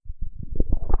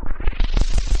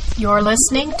You're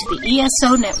listening to the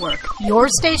ESO Network, your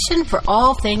station for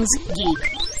all things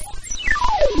geek.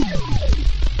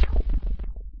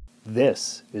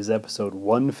 This is episode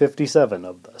 157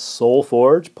 of the Soul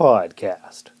Forge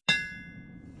podcast.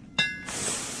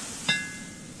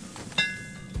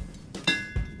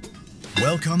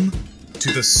 Welcome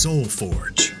to the Soul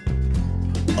Forge,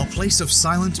 a place of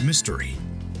silent mystery,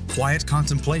 quiet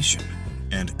contemplation,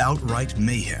 and outright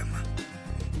mayhem.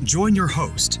 Join your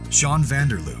host, Sean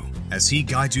Vanderloo, as he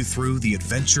guides you through the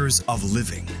adventures of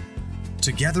living.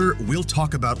 Together, we'll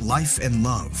talk about life and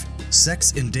love,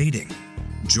 sex and dating,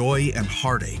 joy and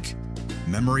heartache,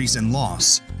 memories and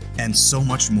loss, and so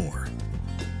much more.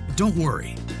 Don't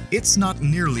worry, it's not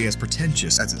nearly as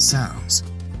pretentious as it sounds.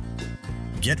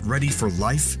 Get ready for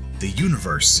life, the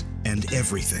universe, and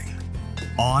everything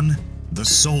on the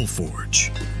Soul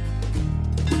Forge.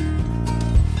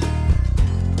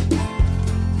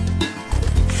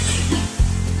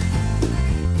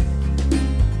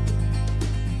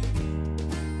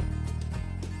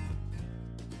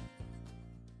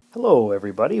 Hello,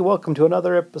 everybody. Welcome to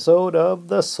another episode of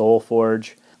the Soul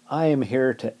Forge. I am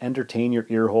here to entertain your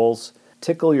ear holes,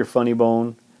 tickle your funny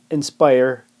bone,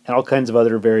 inspire, and all kinds of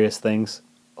other various things.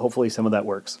 Hopefully some of that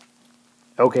works.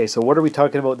 Okay, so what are we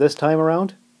talking about this time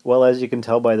around? Well, as you can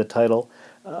tell by the title,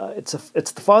 it's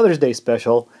the Father's Day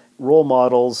special, role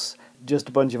models, just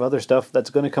a bunch of other stuff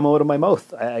that's going to come out of my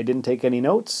mouth. I didn't take any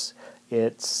notes.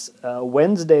 It's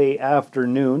Wednesday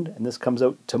afternoon, and this comes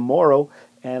out tomorrow.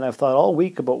 And I've thought all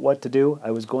week about what to do.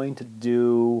 I was going to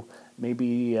do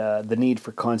maybe the need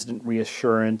for constant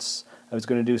reassurance. I was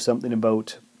going to do something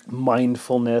about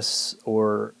mindfulness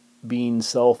or being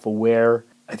self-aware.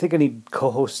 I think I need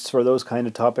co-hosts for those kind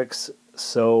of topics.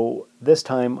 So this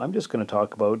time I'm just going to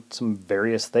talk about some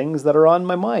various things that are on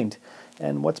my mind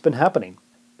and what's been happening.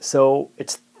 So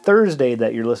it's Thursday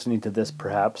that you're listening to this,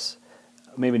 perhaps.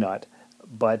 Maybe not.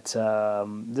 But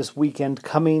this weekend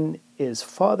coming is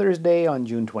Father's Day on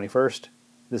June 21st.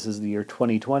 This is the year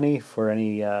 2020 for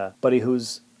anybody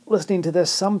who's listening to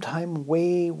this sometime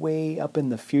way, way up in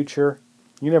the future.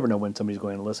 You never know when somebody's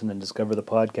going to listen and discover the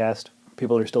podcast.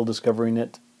 People are still discovering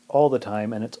it all the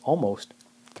time, and it's almost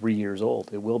 3 years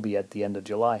old. It will be at the end of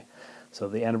July. So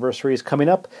the anniversary is coming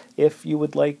up. If you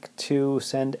would like to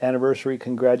send anniversary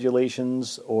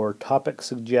congratulations or topic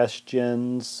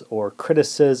suggestions or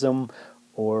criticism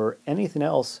or anything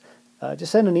else,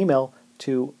 just send an email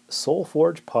to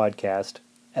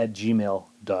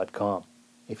soulforgepodcast@gmail.com.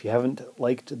 If you haven't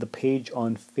liked the page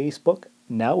on Facebook,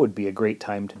 now would be a great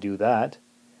time to do that.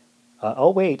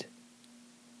 I'll wait.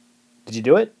 Did you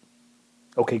do it?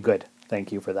 Okay, good.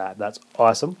 Thank you for that. That's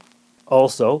awesome.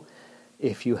 Also,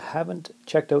 if you haven't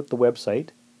checked out the website,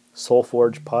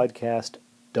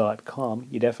 soulforgepodcast.com,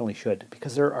 you definitely should,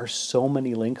 because there are so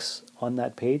many links on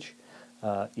that page.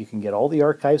 You can get all the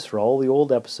archives for all the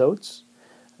old episodes.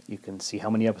 You can see how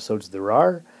many episodes there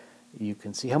are. You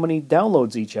can see how many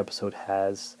downloads each episode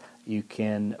has. You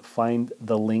can find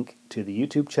the link to the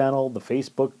YouTube channel, the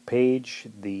Facebook page,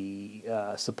 the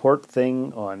support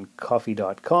thing on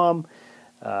Ko-fi.com.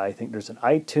 I think there's an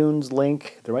iTunes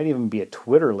link. There might even be a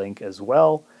Twitter link as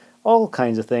well. All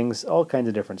kinds of things, all kinds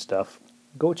of different stuff.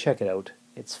 Go check it out.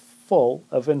 It's full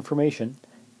of information.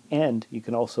 And you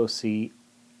can also see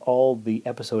all the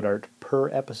episode art per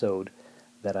episode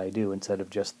that I do instead of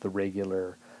just the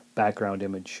regular background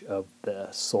image of the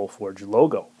Soulforge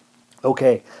logo.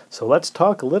 Okay, so let's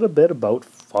talk a little bit about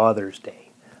Father's Day.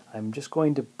 I'm just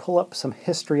going to pull up some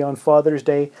history on Father's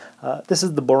Day. This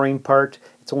is the boring part.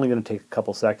 It's only going to take a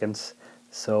couple seconds.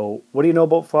 So what do you know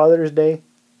about Father's Day?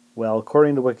 Well,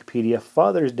 according to Wikipedia,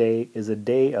 Father's Day is a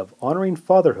day of honoring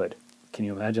fatherhood. Can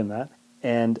you imagine that?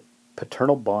 And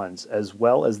paternal bonds, as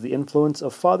well as the influence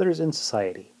of fathers in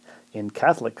society. In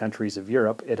Catholic countries of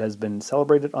Europe, it has been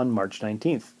celebrated on March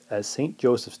 19th as St.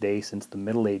 Joseph's Day since the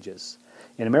Middle Ages.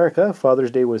 In America, Father's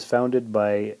Day was founded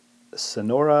by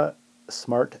Sonora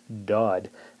Smart Dodd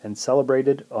and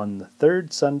celebrated on the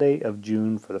third Sunday of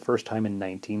June for the first time in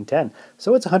 1910.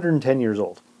 So it's 110 years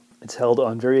old. It's held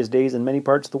on various days in many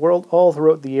parts of the world all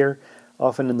throughout the year,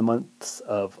 often in the months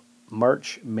of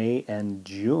March, May, and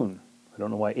June. I don't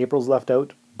know why April's left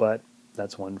out, but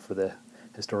that's one for the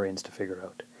historians to figure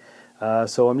out.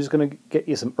 So I'm just going to get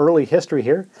you some early history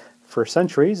here. For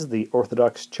centuries, the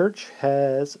Orthodox Church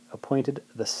has appointed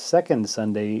the second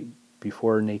Sunday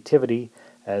before Nativity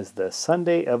as the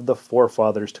Sunday of the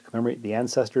Forefathers to commemorate the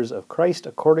ancestors of Christ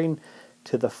according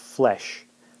to the flesh,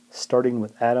 starting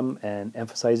with Adam and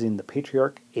emphasizing the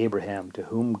patriarch Abraham, to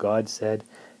whom God said,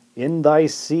 "In thy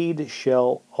seed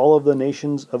shall all of the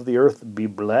nations of the earth be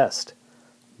blessed."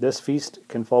 This feast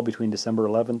can fall between December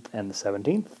 11th and the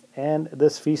 17th, and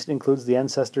this feast includes the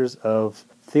ancestors of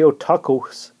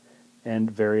Theotokos and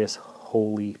various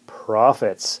holy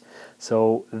prophets.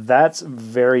 So that's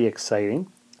very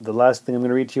exciting. The last thing I'm going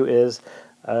to read to you is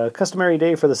a customary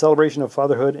day for the celebration of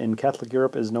fatherhood in Catholic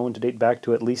Europe is known to date back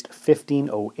to at least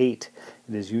 1508.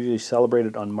 It is usually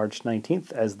celebrated on March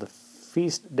 19th as the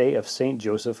feast day of Saint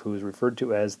Joseph, who is referred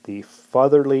to as the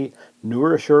fatherly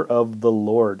nourisher of the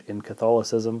Lord in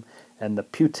Catholicism and the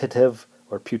putative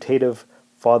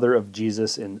father of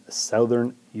Jesus in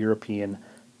Southern European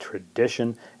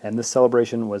tradition. And this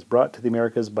celebration was brought to the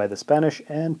Americas by the Spanish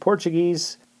and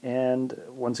Portuguese, and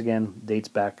once again dates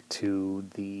back to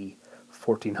the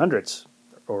 1400s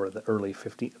or the early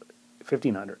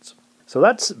 1500s. So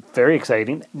that's very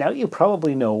exciting. Now you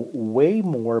probably know way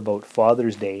more about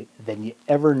Father's Day than you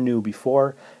ever knew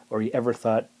before or you ever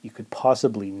thought you could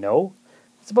possibly know.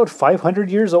 It's about 500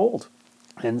 years old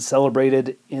and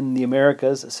celebrated in the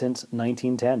Americas since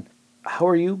 1910. How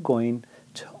are you going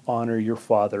to honor your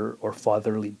father or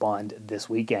fatherly bond this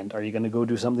weekend? Are you going to go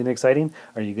do something exciting?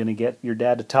 Are you going to get your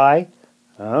dad a tie?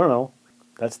 I don't know.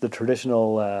 That's the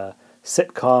traditional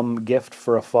sitcom gift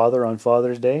for a father on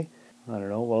Father's Day. I don't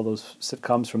know, all those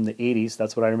sitcoms from the 80s,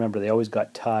 that's what I remember. They always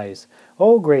got ties.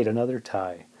 Oh, great, another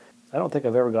tie. I don't think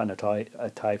I've ever gotten a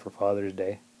tie for Father's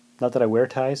Day. Not that I wear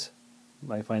ties.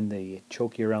 I find they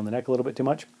choke you around the neck a little bit too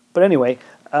much. But anyway,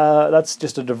 that's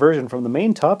just a diversion from the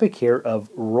main topic here of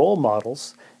role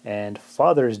models and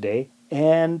Father's Day.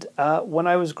 And when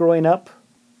I was growing up,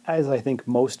 as I think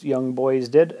most young boys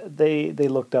did, they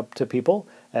looked up to people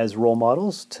as role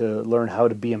models to learn how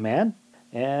to be a man.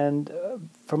 And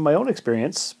from my own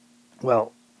experience,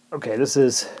 well, okay, this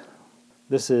is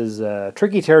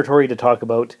tricky territory to talk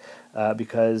about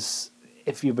because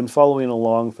if you've been following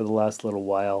along for the last little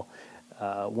while,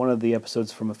 one of the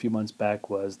episodes from a few months back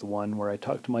was the one where I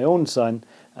talked to my own son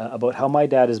about how my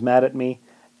dad is mad at me,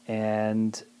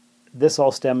 and this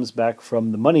all stems back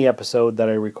from the money episode that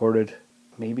I recorded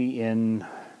maybe in,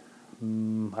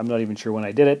 I'm not even sure when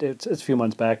I did it, it's a few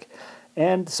months back.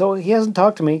 And so he hasn't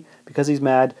talked to me because he's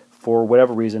mad for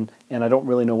whatever reason, and I don't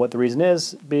really know what the reason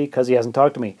is because he hasn't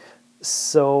talked to me.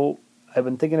 So I've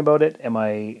been thinking about it. Am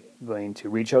I going to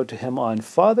reach out to him on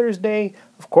Father's Day?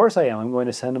 Of course I am. I'm going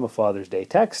to send him a Father's Day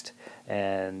text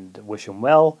and wish him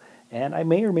well, and I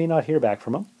may or may not hear back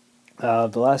from him.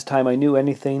 The last time I knew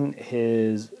anything,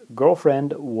 his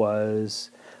girlfriend was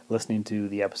listening to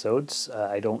the episodes.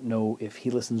 I don't know if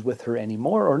he listens with her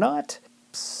anymore or not.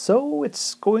 So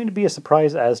it's going to be a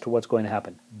surprise as to what's going to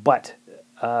happen. But,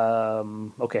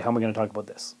 okay, how am I going to talk about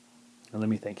this? Let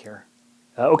me think here.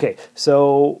 Okay,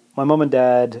 so my mom and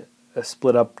dad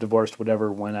split up, divorced,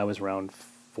 whatever, when I was around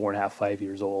 4.5, 5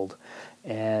 years old.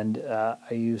 And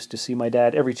I used to see my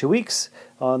dad every 2 weeks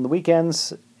on the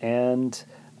weekends. And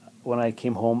when I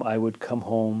came home, I would come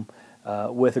home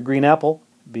with a green apple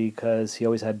because he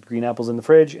always had green apples in the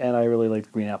fridge, and I really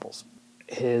liked green apples.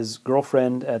 His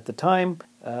girlfriend at the time,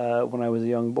 when I was a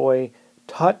young boy,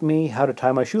 taught me how to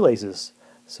tie my shoelaces.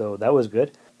 So that was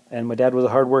good. And my dad was a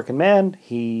hard-working man.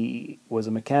 He was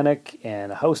a mechanic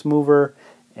and a house mover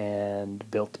and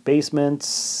built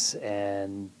basements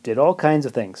and did all kinds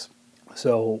of things.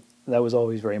 So that was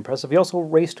always very impressive. He also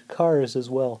raced cars as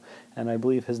well, and I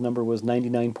believe his number was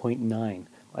 99.9.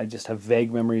 I just have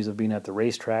vague memories of being at the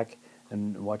racetrack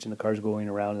and watching the cars going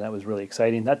around, and that was really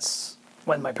exciting. That's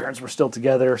when my parents were still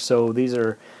together, so these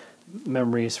are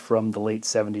memories from the late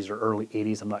 70s or early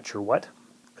 80s, I'm not sure what,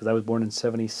 because I was born in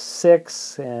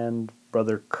 76, and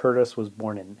brother Curtis was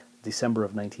born in December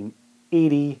of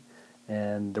 1980,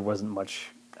 and there wasn't much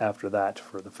after that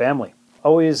for the family.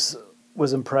 Always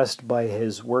was impressed by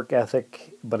his work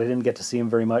ethic, but I didn't get to see him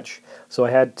very much, so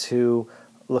I had to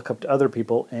look up to other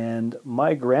people, and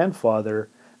my grandfather,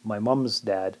 my mom's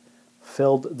dad,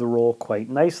 filled the role quite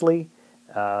nicely.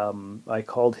 I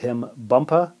called him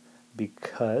Bumpa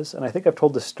because, and I think I've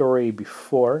told this story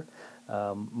before,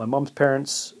 my mom's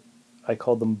parents, I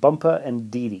called them Bumpa and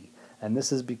Dee Dee. And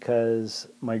this is because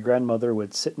my grandmother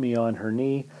would sit me on her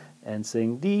knee and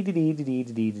sing Dee Dee Dee Dee Dee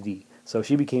Dee Dee Dee. So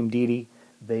she became Dee Dee.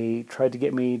 They tried to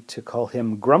get me to call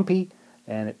him Grumpy,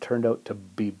 and it turned out to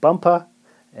be Bumpa.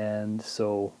 And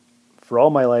so for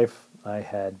all my life, I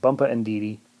had Bumpa and Dee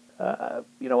Dee.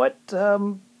 You know what?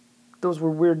 Those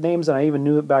were weird names, and I even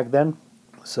knew it back then.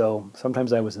 So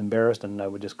sometimes I was embarrassed, and I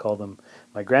would just call them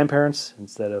my grandparents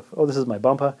instead of, oh, this is my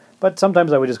Bumpa. But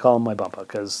sometimes I would just call him my Bumpa,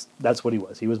 because that's what he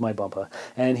was. He was my Bumpa.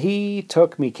 And he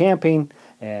took me camping,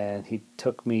 and he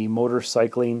took me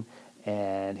motorcycling,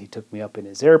 and he took me up in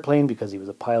his airplane because he was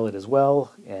a pilot as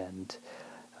well. And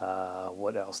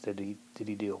What else did he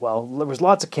do? Well, there was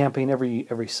lots of camping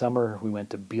every summer. We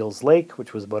went to Beals Lake,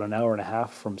 which was about an hour and a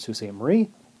half from Sault Ste. Marie,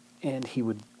 and he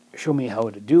would show me how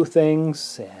to do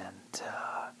things and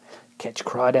catch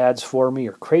crawdads for me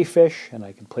or crayfish, and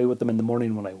I could play with them in the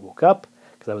morning when I woke up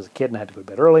because I was a kid and I had to go to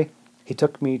bed early. He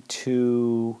took me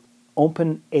to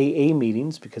open AA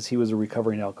meetings because he was a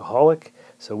recovering alcoholic,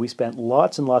 so we spent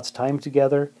lots and lots of time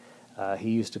together.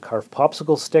 He used to carve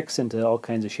popsicle sticks into all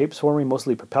kinds of shapes for me,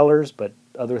 mostly propellers, but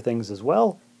other things as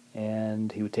well.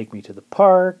 And he would take me to the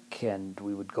park, and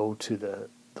we would go to the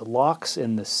locks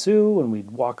in the Sioux, and we'd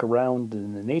walk around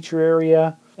in the nature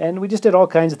area. And we just did all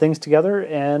kinds of things together,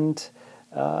 and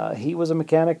he was a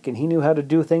mechanic, and he knew how to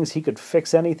do things. He could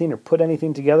fix anything or put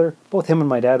anything together. Both him and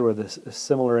my dad were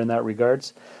similar in that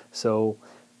regards. So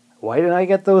why didn't I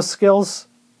get those skills?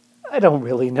 I don't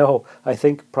really know. I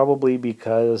think probably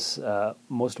because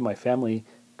most of my family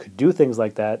could do things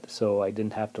like that, so I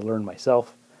didn't have to learn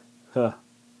myself.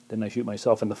 Didn't I shoot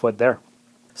myself in the foot there?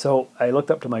 So I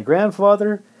looked up to my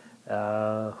grandfather.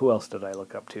 Who else did I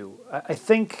look up to? I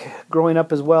think growing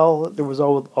up as well, there was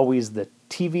always the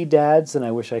TV dads, and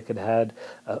I wish I could have had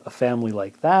a family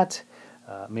like that.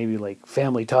 Maybe like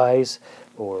Family Ties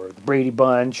or the Brady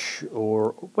Bunch or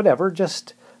whatever,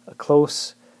 just a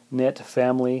close-knit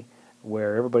family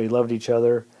where everybody loved each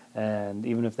other, and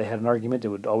even if they had an argument, it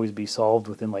would always be solved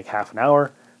within like half an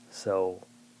hour. So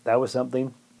that was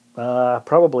something.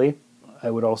 Probably I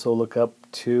would also look up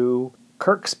to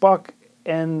Kirk, Spock,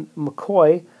 and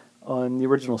McCoy on the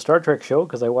original Star Trek show,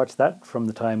 because I watched that from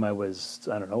the time I was,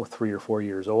 3 or 4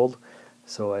 years old.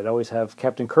 So I'd always have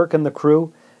Captain Kirk and the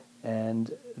crew,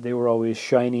 and they were always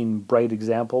shining bright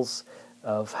examples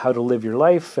of how to live your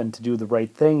life and to do the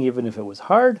right thing, even if it was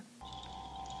hard.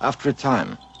 After a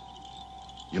time,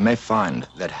 you may find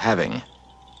that having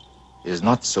is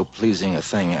not so pleasing a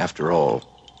thing after all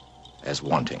as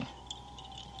wanting.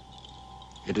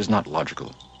 It is not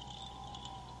logical,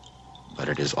 but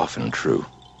it is often true.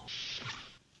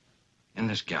 In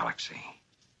this galaxy,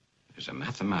 there's a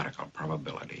mathematical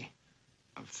probability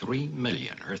of 3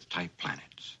 million Earth-type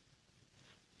planets.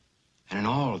 And in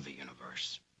all of the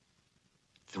universe,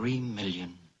 3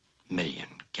 million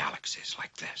galaxies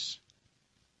like this.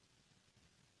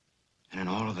 And in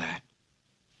all of that,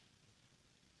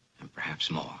 and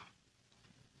perhaps more,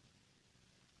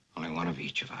 only one of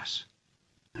each of us.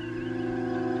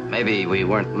 Maybe we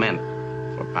weren't meant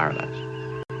for paradise.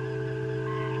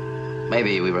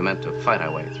 Maybe we were meant to fight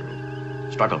our way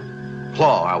through, struggle,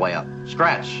 claw our way up,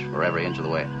 scratch for every inch of the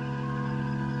way.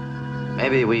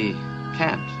 Maybe we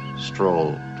can't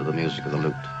stroll to the music of the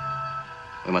lute.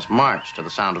 We must march to the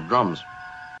sound of drums.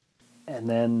 And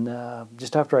then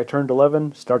just after I turned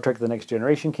 11, Star Trek The Next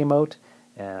Generation came out,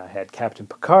 and I had Captain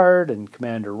Picard and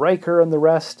Commander Riker and the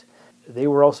rest. They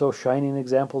were also shining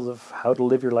examples of how to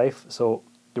live your life, so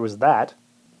there was that.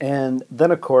 And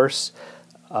then, of course,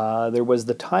 there was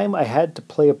the time I had to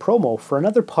play a promo for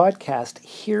another podcast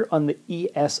here on the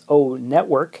ESO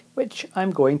network, which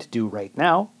I'm going to do right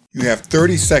now. You have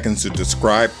 30 seconds to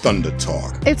describe Thunder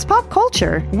Talk. It's pop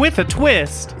culture. With a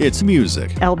twist. It's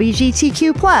music.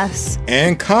 LGBTQ+.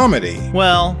 And comedy.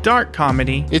 Well, dark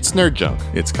comedy. It's nerd junk.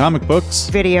 It's comic books.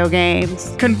 Video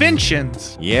games.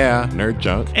 Conventions. Yeah, nerd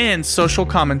junk. And social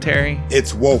commentary.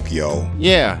 It's woke, yo.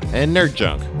 Yeah, and nerd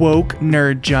junk. Woke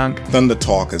nerd junk. Thunder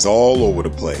Talk is all over the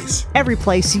place. Every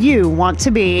place you want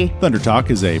to be. Thunder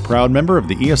Talk is a proud member of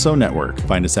the ESO network.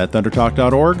 Find us at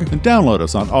thundertalk.org and download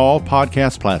us on all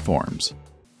podcast platforms.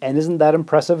 And isn't that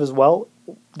impressive as well?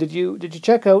 Did you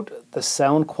check out the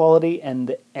sound quality and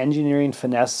the engineering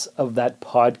finesse of that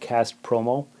podcast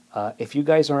promo? If you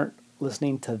guys aren't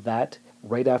listening to that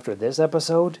right after this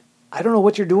episode, I don't know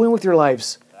what you're doing with your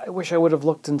lives. I wish I would have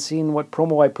looked and seen what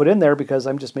promo I put in there, because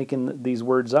I'm just making these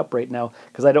words up right now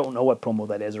because I don't know what promo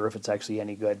that is or if it's actually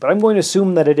any good. But I'm going to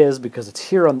assume that it is because it's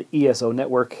here on the ESO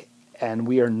network and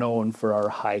we are known for our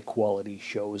high quality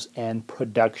shows and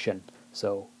production.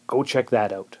 So go check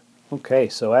that out. Okay,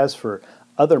 so as for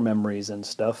other memories and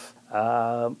stuff,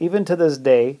 even to this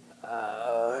day,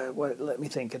 let me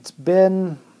think. It's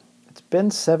been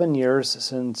 7 years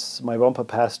since my Bumpa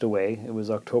passed away. It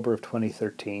was October of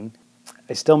 2013.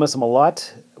 I still miss him a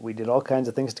lot. We did all kinds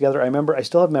of things together. I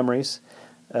still have memories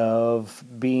of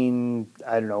being,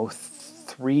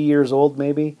 3 years old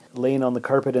maybe, laying on the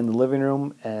carpet in the living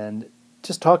room and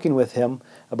just talking with him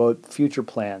about future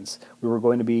plans. We were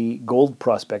going to be gold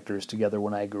prospectors together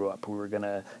when I grew up. We were going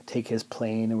to take his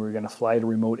plane and we were going to fly to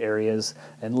remote areas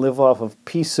and live off of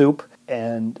pea soup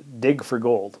and dig for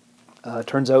gold.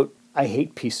 Turns out I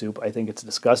hate pea soup. I think it's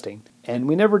disgusting. And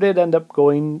we never did end up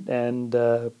going and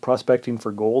prospecting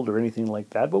for gold or anything like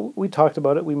that. But we talked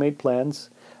about it. We made plans.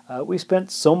 We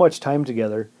spent so much time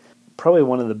together. Probably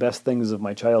one of the best things of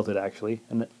my childhood, actually.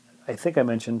 And I think I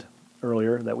mentioned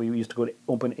earlier that we used to go to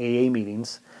open AA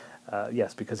meetings.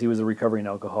 Yes, because he was a recovering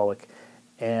alcoholic.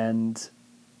 And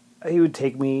he would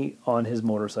take me on his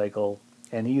motorcycle.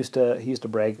 And he used to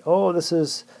brag, "Oh, this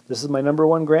is my number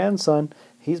one grandson.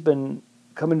 He's been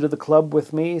coming to the club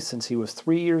with me since he was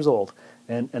 3 years old."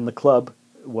 And the club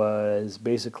was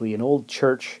basically an old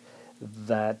church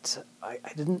that I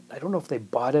don't know if they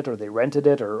bought it or they rented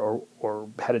it or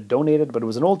had it donated, but it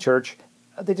was an old church.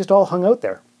 They just all hung out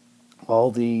there,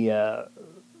 all the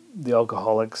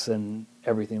alcoholics and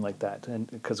everything like that.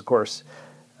 And because of course,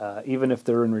 even if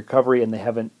they're in recovery and they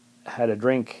haven't had a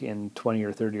drink in 20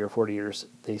 or 30 or 40 years,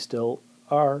 they still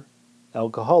are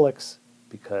alcoholics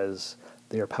because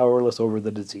they are powerless over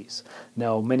the disease.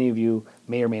 Now, many of you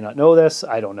may or may not know this.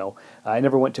 I don't know. I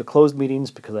never went to closed meetings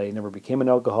because I never became an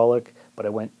alcoholic, but I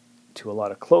went to a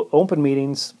lot of open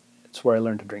meetings. It's where I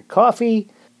learned to drink coffee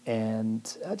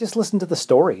and just listen to the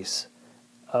stories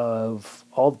of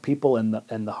all the people and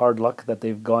the hard luck that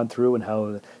they've gone through and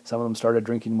how some of them started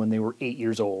drinking when they were 8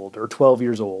 years old or 12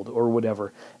 years old or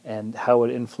whatever, and how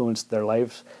it influenced their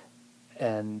lives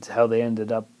and how they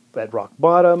ended up at rock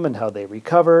bottom and how they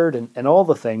recovered and all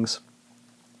the things.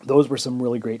 Those were some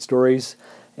really great stories,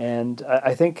 and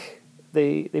I think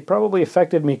they probably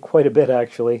affected me quite a bit,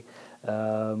 actually,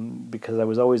 because I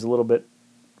was always a little bit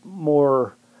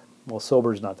more, well,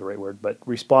 sober is not the right word, but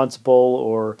responsible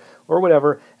or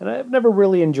whatever, and I've never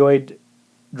really enjoyed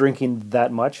drinking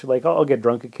that much. Like, I'll get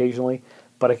drunk occasionally,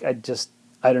 but I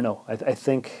don't know. I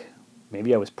think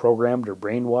maybe I was programmed or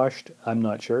brainwashed. I'm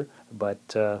not sure, but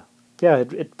yeah,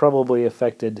 it probably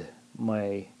affected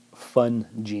my fun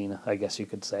gene, I guess you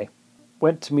could say.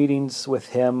 Went to meetings with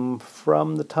him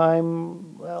from the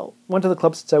time, well, went to the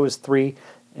club since I was 3,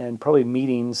 and probably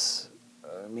meetings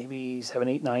maybe 7,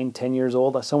 8, 9, 10 years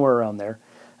old, somewhere around there.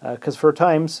 Because for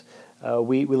times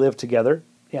we lived together.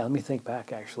 Yeah, let me think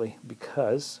back, actually,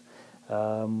 because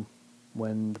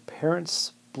when the parents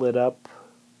split up,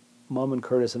 Mom and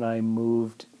Curtis and I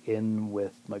moved in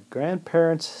with my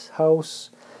grandparents' house.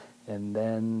 And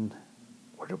then,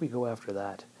 where did we go after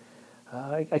that?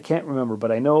 I can't remember,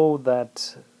 but I know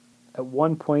that at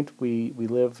one point we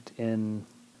lived in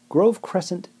Grove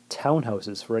Crescent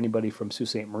townhouses, for anybody from Sault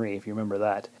Ste. Marie, if you remember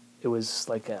that. It was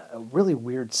like a really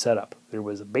weird setup. There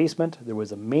was a basement, there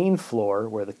was a main floor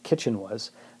where the kitchen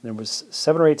was, and there was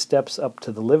 7 or 8 steps up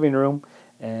to the living room,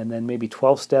 and then maybe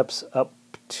 12 steps up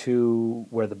to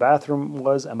where the bathroom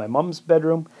was and my mom's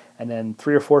bedroom, and then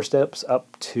 3 or 4 steps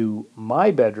up to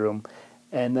my bedroom,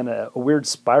 and then a weird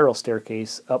spiral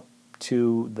staircase up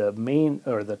to the main,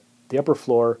 or the upper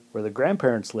floor where the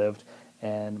grandparents lived,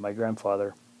 and my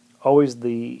grandfather, always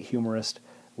the humorist,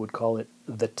 would call it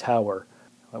the tower.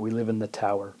 We live in the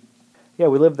tower. Yeah,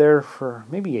 we lived there for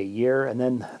maybe a year, and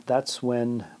then that's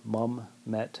when Mom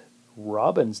met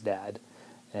Robin's dad,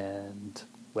 and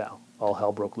well, all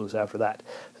hell broke loose after that.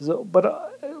 So,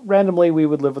 but randomly we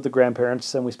would live with the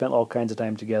grandparents, and we spent all kinds of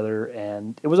time together,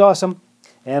 and it was awesome,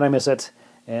 and I miss it,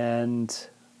 and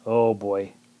oh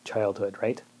boy, childhood,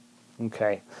 right?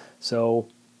 Okay, so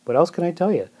what else can I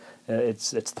tell you?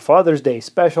 It's the Father's Day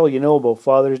special. You know about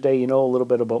Father's Day. You know a little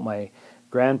bit about my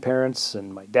grandparents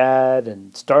and my dad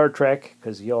and Star Trek,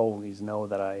 because you always know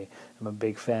that I am a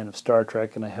big fan of Star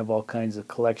Trek, and I have all kinds of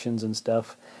collections and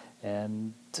stuff.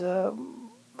 And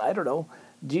I don't know,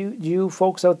 do you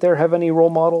folks out there have any role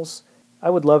models? I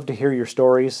would love to hear your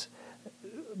stories,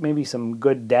 maybe some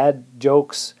good dad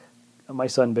jokes. My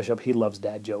son Bishop, he loves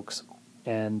dad jokes,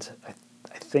 and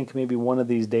I think maybe one of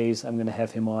these days I'm going to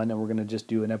have him on, and we're going to just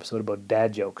do an episode about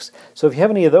dad jokes. So if you have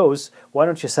any of those, why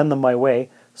don't you send them my way,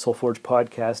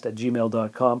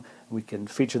 soulforgepodcast@gmail.com, and we can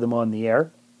feature them on the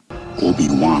air.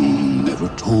 Obi-Wan never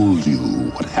told you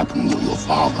what happened to your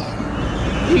father.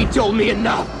 He told me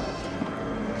enough.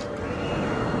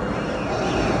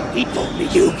 He told me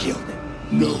you killed him.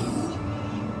 No.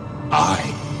 I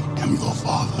am your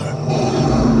father.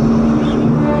 No.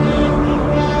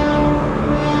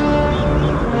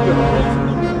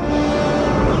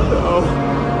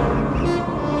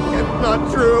 It's not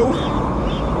true.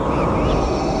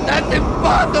 That's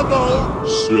impossible.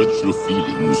 Search your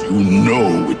feelings. You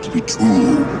know it to be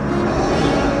true.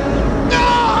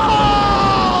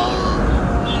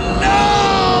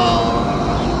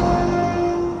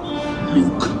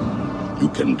 Luke, you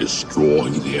can destroy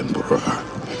the Emperor.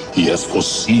 He has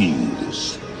foreseen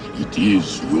this. It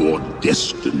is your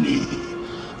destiny.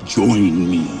 Join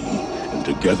me, and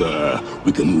and together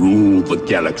we can rule the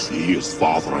galaxy as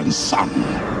father and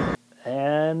son.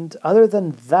 And other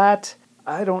than that,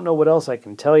 I don't know what else I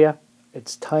can tell you.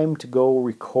 It's time to go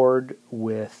record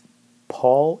with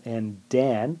Paul and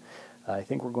Dan. I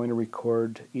think we're going to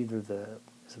record either the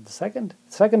second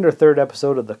or third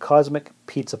episode of the Cosmic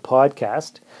Pizza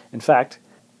Podcast. In fact,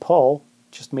 Paul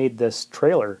just made this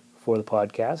trailer for the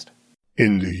podcast.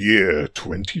 In the year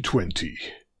 2020,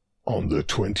 on the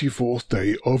 24th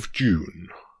day of June,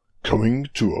 coming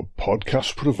to a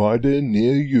podcast provider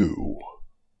near you,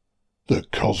 the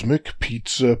Cosmic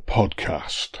Pizza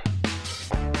Podcast.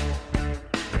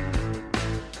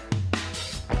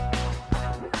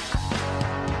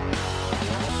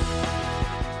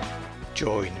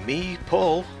 Join me,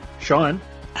 Paul, Sean,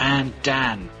 and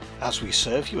Dan as we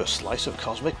serve you a slice of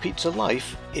Cosmic Pizza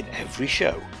life in every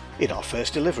show. In our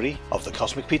first delivery of the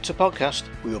Cosmic Pizza Podcast,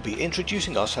 we will be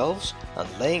introducing ourselves and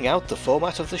laying out the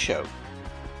format of the show.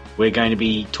 We're going to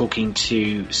be talking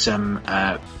to some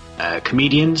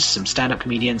comedians, some stand-up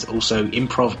comedians, also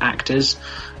improv actors.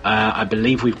 I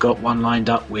believe we've got one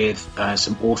lined up with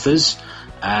some authors.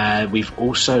 We've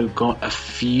also got a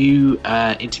few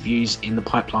interviews in the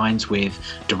pipelines with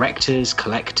directors,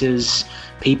 collectors,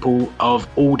 people of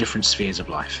all different spheres of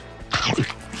life.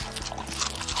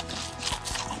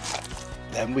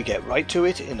 Then we get right to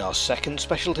it in our second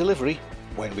special delivery,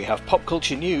 when we have pop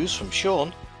culture news from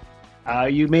Sean.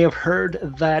 You may have heard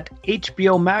that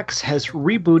HBO Max has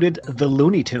rebooted the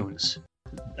Looney Tunes.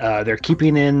 They're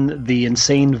keeping in the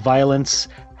insane violence,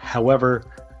 however,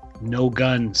 no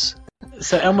guns.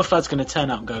 So Elmer Fudd's going to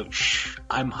turn up and go, "Shh,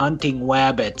 I'm hunting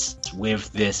rabbits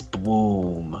with this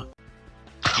broom."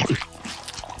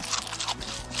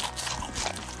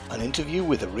 An interview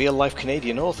with a real-life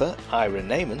Canadian author, Ira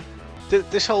Naiman.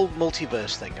 This whole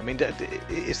multiverse thing, I mean,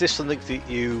 is this something that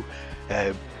you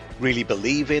really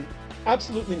believe in?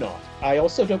 Absolutely not. I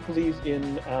also don't believe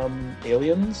in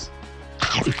aliens.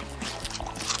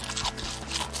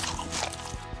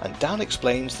 And Dan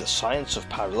explains the science of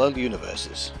parallel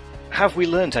universes. Have we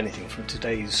learned anything from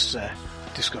today's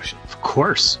discussion? Of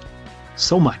course.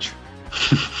 So much.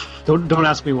 Don't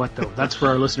ask me what, though. That's for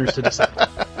our listeners to decide.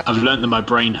 I've learned that my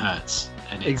brain hurts.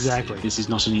 And exactly. This is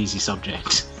not an easy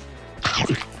subject.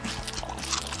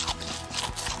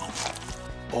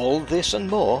 All this and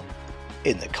more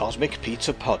in the Cosmic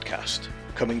Pizza Podcast,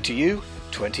 coming to you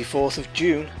 24th of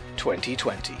June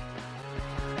 2020.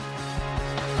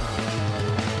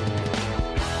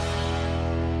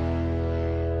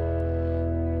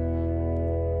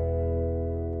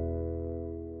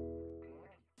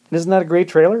 Isn't that a great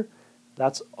trailer?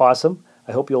 That's awesome.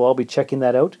 I hope you'll all be checking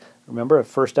that out. Remember, a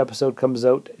first episode comes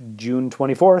out June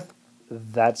 24th.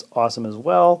 That's awesome as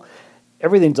well.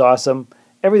 Everything's awesome.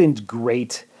 Everything's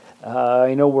great.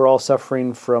 I know we're all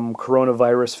suffering from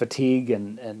coronavirus fatigue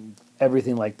and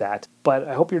everything like that. But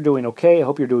I hope you're doing okay. I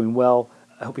hope you're doing well.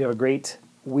 I hope you have a great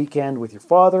weekend with your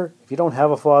father. If you don't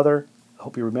have a father, I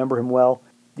hope you remember him well.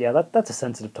 Yeah, that's a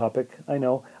sensitive topic. I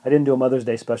know. I didn't do a Mother's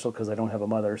Day special because I don't have a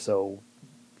mother, so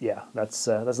yeah, that's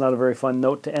not a very fun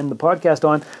note to end the podcast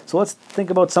on. So let's think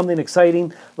about something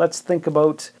exciting. Let's think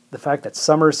about the fact that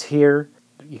summer's here.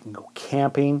 You can go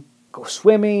camping, go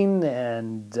swimming,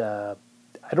 and I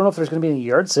don't know if there's going to be any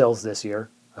yard sales this year.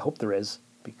 I hope there is,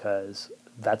 because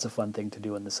that's a fun thing to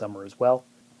do in the summer as well.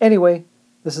 Anyway,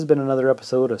 this has been another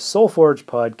episode of Soul Forge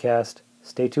Podcast.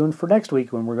 Stay tuned for next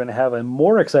week when we're going to have a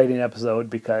more exciting episode,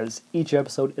 because each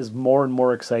episode is more and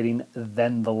more exciting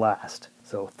than the last.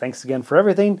 So thanks again for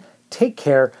everything. Take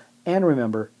care, and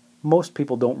remember, most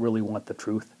people don't really want the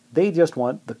truth. They just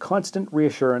want the constant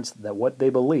reassurance that what they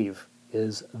believe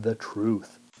is the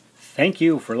truth. Thank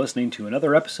you for listening to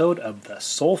another episode of the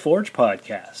Soul Forge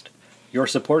Podcast. Your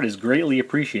support is greatly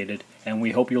appreciated, and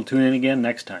we hope you'll tune in again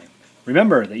next time.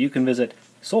 Remember that you can visit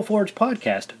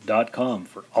soulforgepodcast.com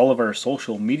for all of our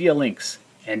social media links,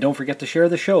 and don't forget to share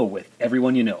the show with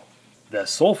everyone you know. The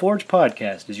Soul Forge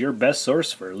Podcast is your best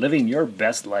source for living your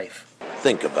best life.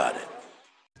 Think about it.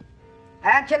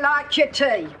 How'd you like your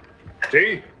tea?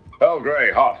 Tea? Earl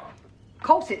Grey, hot. Of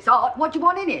course it's hot. What do you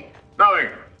want in it? Nothing.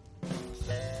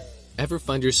 Ever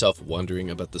find yourself wondering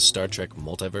about the Star Trek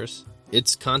multiverse,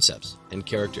 its concepts and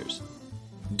characters?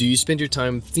 Do you spend your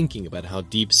time thinking about how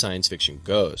deep science fiction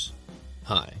goes?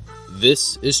 Hi,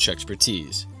 this is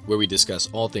Trexpertise, where we discuss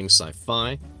all things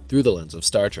sci-fi through the lens of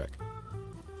Star Trek.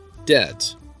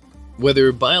 Dads.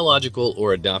 Whether biological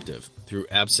or adoptive, through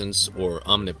absence or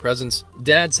omnipresence,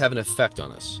 dads have an effect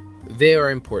on us. They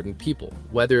are important people,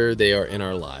 whether they are in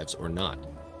our lives or not.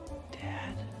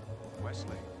 Dad.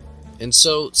 Wesley. and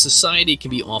so society can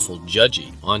be awful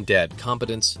judgy on dad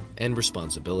competence and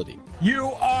responsibility. You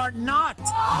are not.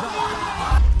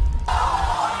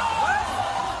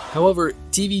 However,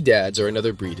 TV dads are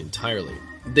another breed entirely.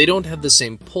 They don't have the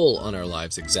same pull on our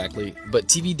lives exactly, but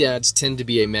TV dads tend to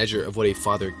be a measure of what a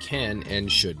father can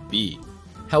and should be.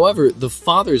 However, the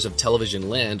fathers of television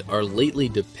land are lately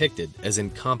depicted as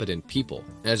incompetent people,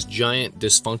 as giant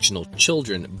dysfunctional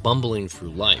children bumbling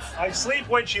through life. I sleep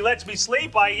when she lets me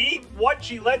sleep, I eat what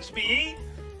she lets me eat.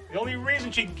 The only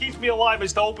reason she keeps me alive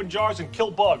is to open jars and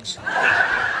kill bugs.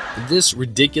 This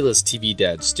ridiculous TV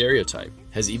dad stereotype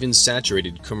has even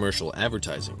saturated commercial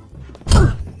advertising.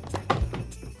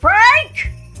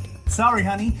 Frank! Sorry,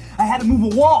 honey. I had to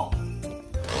move a wall.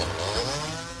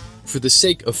 For the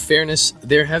sake of fairness,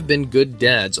 there have been good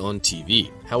dads on TV.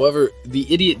 However,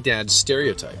 the idiot dad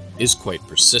stereotype is quite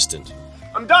persistent.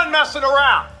 I'm done messing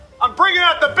around. I'm bringing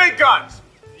out the big guns.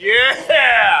 Yeah,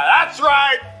 that's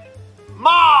right.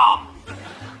 Mom!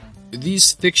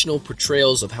 These fictional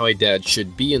portrayals of how a dad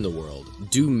should be in the world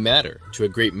do matter to a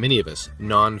great many of us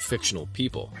non-fictional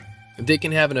people. They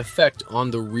can have an effect on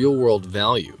the real-world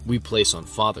value we place on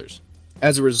fathers.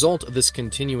 As a result of this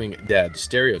continuing dad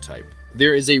stereotype,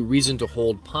 there is a reason to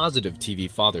hold positive TV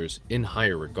fathers in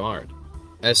higher regard.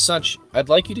 As such, I'd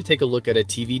like you to take a look at a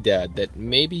TV dad that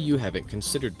maybe you haven't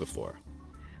considered before.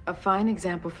 A fine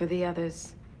example for the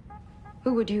others.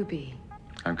 Who would you be?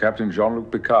 I'm Captain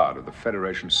Jean-Luc Picard of the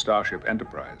Federation Starship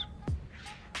Enterprise.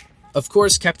 Of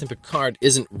course, Captain Picard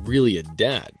isn't really a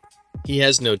dad. He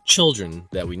has no children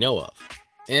that we know of.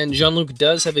 And Jean-Luc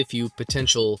does have a few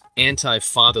potential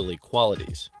anti-fatherly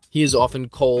qualities. He is often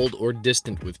cold or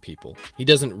distant with people. He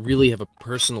doesn't really have a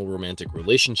personal romantic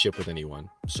relationship with anyone.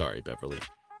 Sorry, Beverly.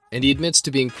 And he admits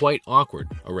to being quite awkward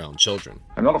around children.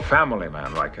 I'm not a family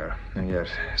man, Riker, and yet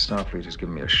Starfleet has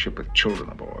given me a ship with children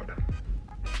aboard.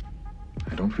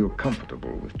 I don't feel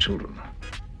comfortable with children.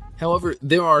 However,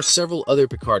 there are several other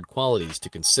Picard qualities to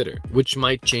consider, which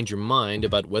might change your mind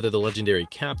about whether the legendary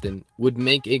captain would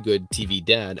make a good TV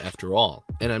dad after all.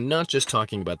 And I'm not just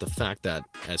talking about the fact that,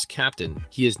 as captain,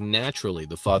 he is naturally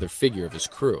the father figure of his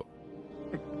crew.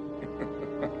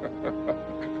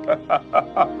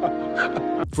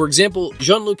 For example,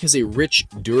 Jean-Luc has a rich,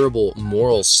 durable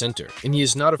moral center, and he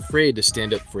is not afraid to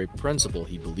stand up for a principle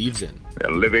he believes in.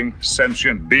 They're living,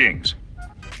 sentient beings.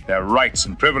 Their rights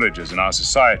and privileges in our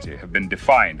society have been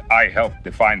defined. I helped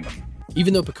define them.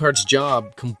 Even though Picard's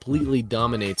job completely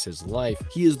dominates his life,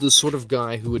 he is the sort of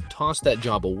guy who would toss that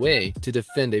job away to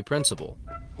defend a principle.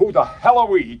 Who the hell are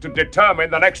we to determine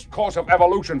the next course of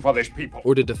evolution for this people?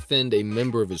 Or to defend a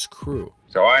member of his crew.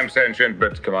 So I'm sentient,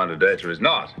 but Commander Data is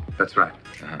not. That's right.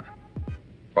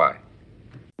 Why?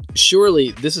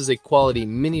 Surely, this is a quality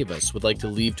many of us would like to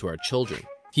leave to our children.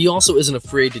 He also isn't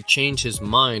afraid to change his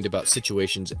mind about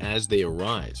situations as they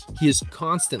arise. He is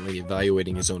constantly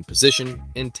evaluating his own position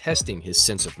and testing his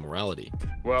sense of morality.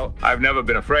 Well, I've never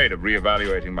been afraid of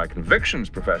reevaluating my convictions,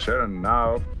 Professor, and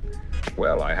now,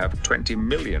 well, I have 20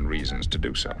 million reasons to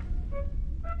do so.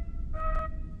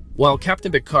 While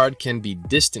Captain Picard can be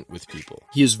distant with people,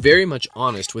 he is very much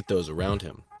honest with those around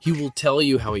him. He will tell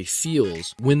you how he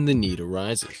feels when the need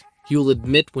arises. He will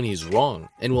admit when he's wrong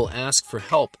and will ask for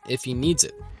help if he needs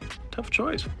it. Tough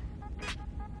choice.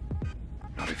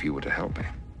 Not if you were to help me.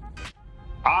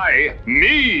 I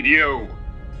need you!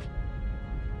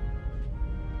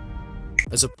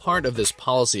 As a part of this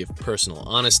policy of personal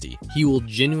honesty, he will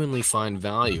genuinely find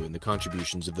value in the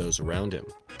contributions of those around him.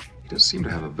 He does seem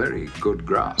to have a very good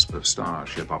grasp of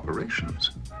starship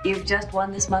operations. You've just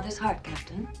won this mother's heart,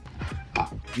 Captain.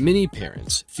 Many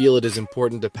parents feel it is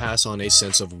important to pass on a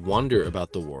sense of wonder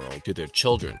about the world to their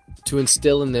children, to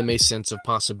instill in them a sense of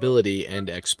possibility and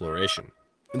exploration.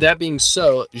 That being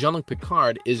so, Jean-Luc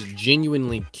Picard is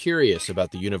genuinely curious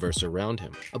about the universe around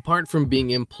him. Apart from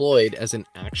being employed as an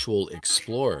actual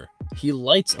explorer, he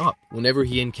lights up whenever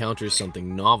he encounters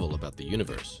something novel about the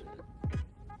universe.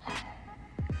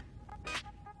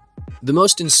 The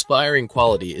most inspiring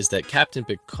quality is that Captain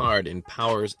Picard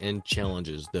empowers and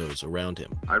challenges those around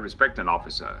him. I respect an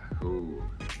officer who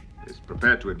is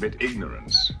prepared to admit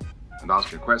ignorance and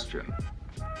ask a question,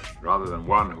 rather than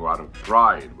one who out of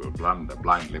pride will blunder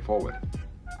blindly forward.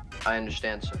 I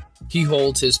understand, sir. He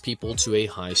holds his people to a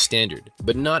high standard,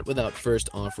 but not without first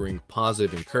offering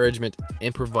positive encouragement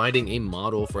and providing a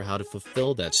model for how to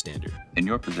fulfill that standard. In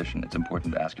your position, it's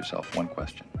important to ask yourself one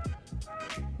question.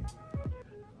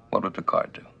 What would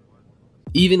Picard do?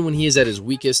 Even when he is at his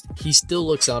weakest, he still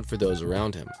looks out for those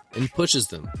around him and pushes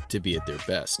them to be at their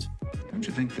best. Don't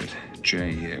you think that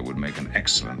Jay here would make an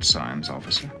excellent science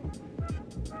officer?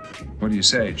 What do you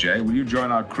say, Jay? Will you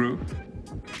join our crew?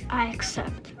 I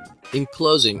accept. In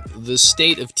closing, the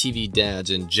state of TV dads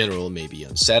in general may be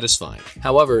unsatisfying.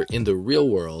 However, in the real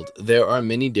world, there are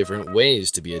many different ways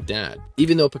to be a dad.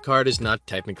 Even though Picard is not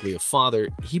technically a father,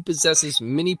 he possesses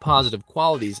many positive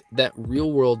qualities that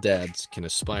real-world dads can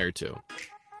aspire to.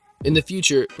 In the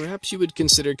future, perhaps you would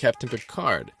consider Captain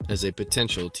Picard as a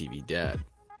potential TV dad.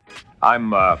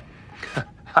 I'm a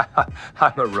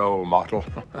role model.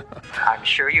 I'm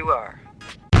sure you are.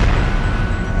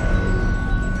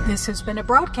 This has been a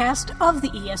broadcast of the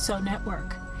ESO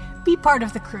Network. Be part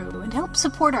of the crew and help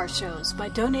support our shows by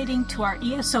donating to our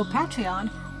ESO Patreon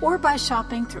or by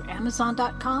shopping through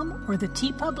Amazon.com or the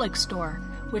TeePublic store,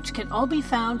 which can all be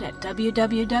found at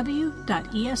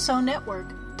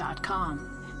www.esonetwork.com.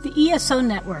 The ESO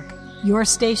Network, your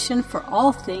station for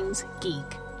all things geek.